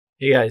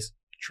Hey guys,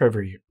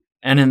 Trevor here.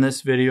 And in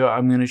this video,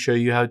 I'm going to show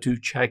you how to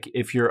check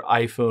if your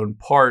iPhone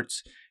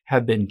parts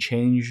have been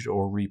changed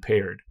or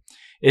repaired.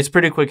 It's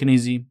pretty quick and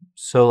easy,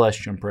 so let's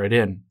jump right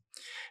in.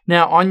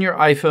 Now on your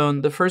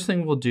iPhone, the first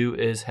thing we'll do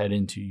is head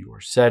into your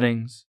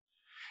settings.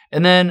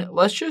 And then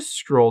let's just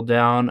scroll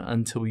down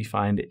until we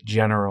find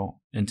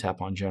General and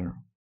tap on General.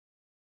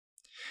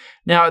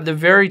 Now at the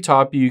very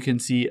top, you can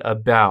see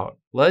About.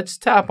 Let's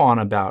tap on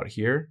About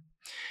here.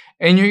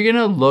 And you're going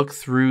to look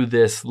through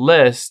this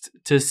list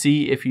to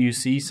see if you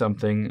see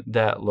something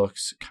that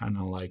looks kind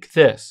of like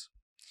this.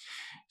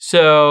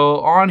 So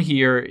on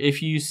here,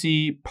 if you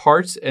see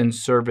parts and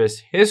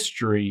service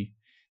history,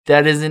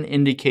 that is an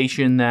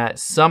indication that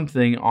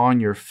something on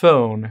your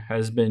phone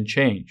has been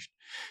changed.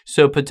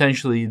 So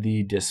potentially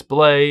the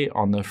display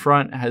on the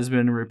front has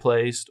been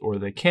replaced, or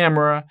the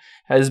camera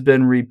has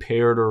been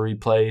repaired or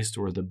replaced,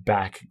 or the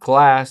back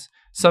glass,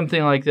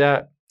 something like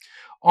that.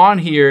 On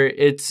here,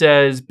 it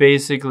says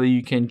basically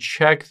you can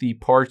check the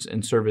parts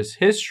and service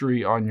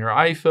history on your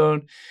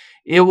iPhone.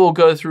 It will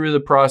go through the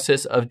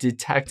process of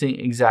detecting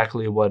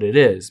exactly what it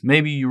is.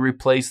 Maybe you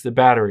replace the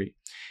battery.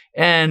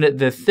 And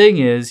the thing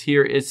is,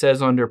 here it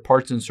says under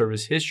parts and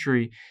service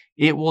history,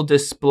 it will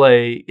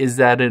display, is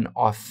that an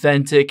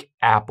authentic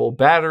Apple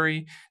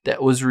battery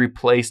that was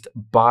replaced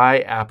by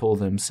Apple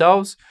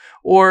themselves,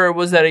 or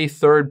was that a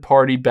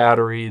third-party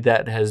battery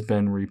that has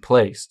been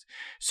replaced?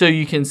 So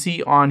you can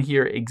see on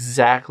here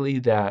exactly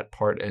that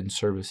part and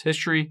service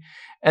history.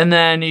 And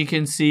then you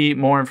can see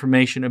more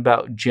information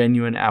about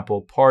genuine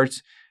Apple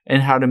parts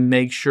and how to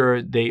make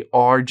sure they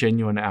are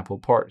genuine Apple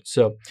parts.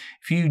 So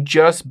if you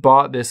just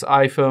bought this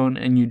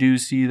iPhone and you do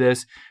see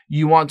this,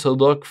 you want to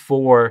look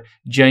for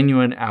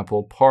genuine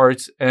Apple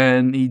parts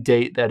and the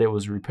date that it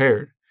was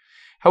repaired.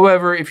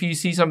 However, if you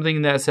see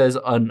something that says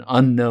an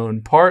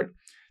unknown part,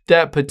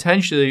 that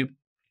potentially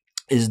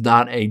is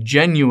not a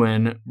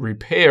genuine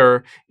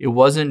repair, it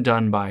wasn't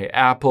done by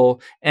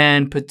Apple,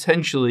 and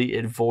potentially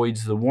it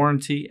voids the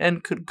warranty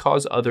and could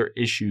cause other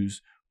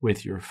issues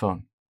with your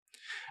phone.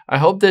 I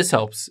hope this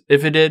helps.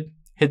 If it did,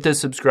 hit the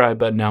subscribe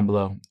button down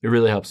below. It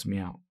really helps me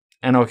out.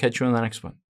 And I'll catch you on the next one.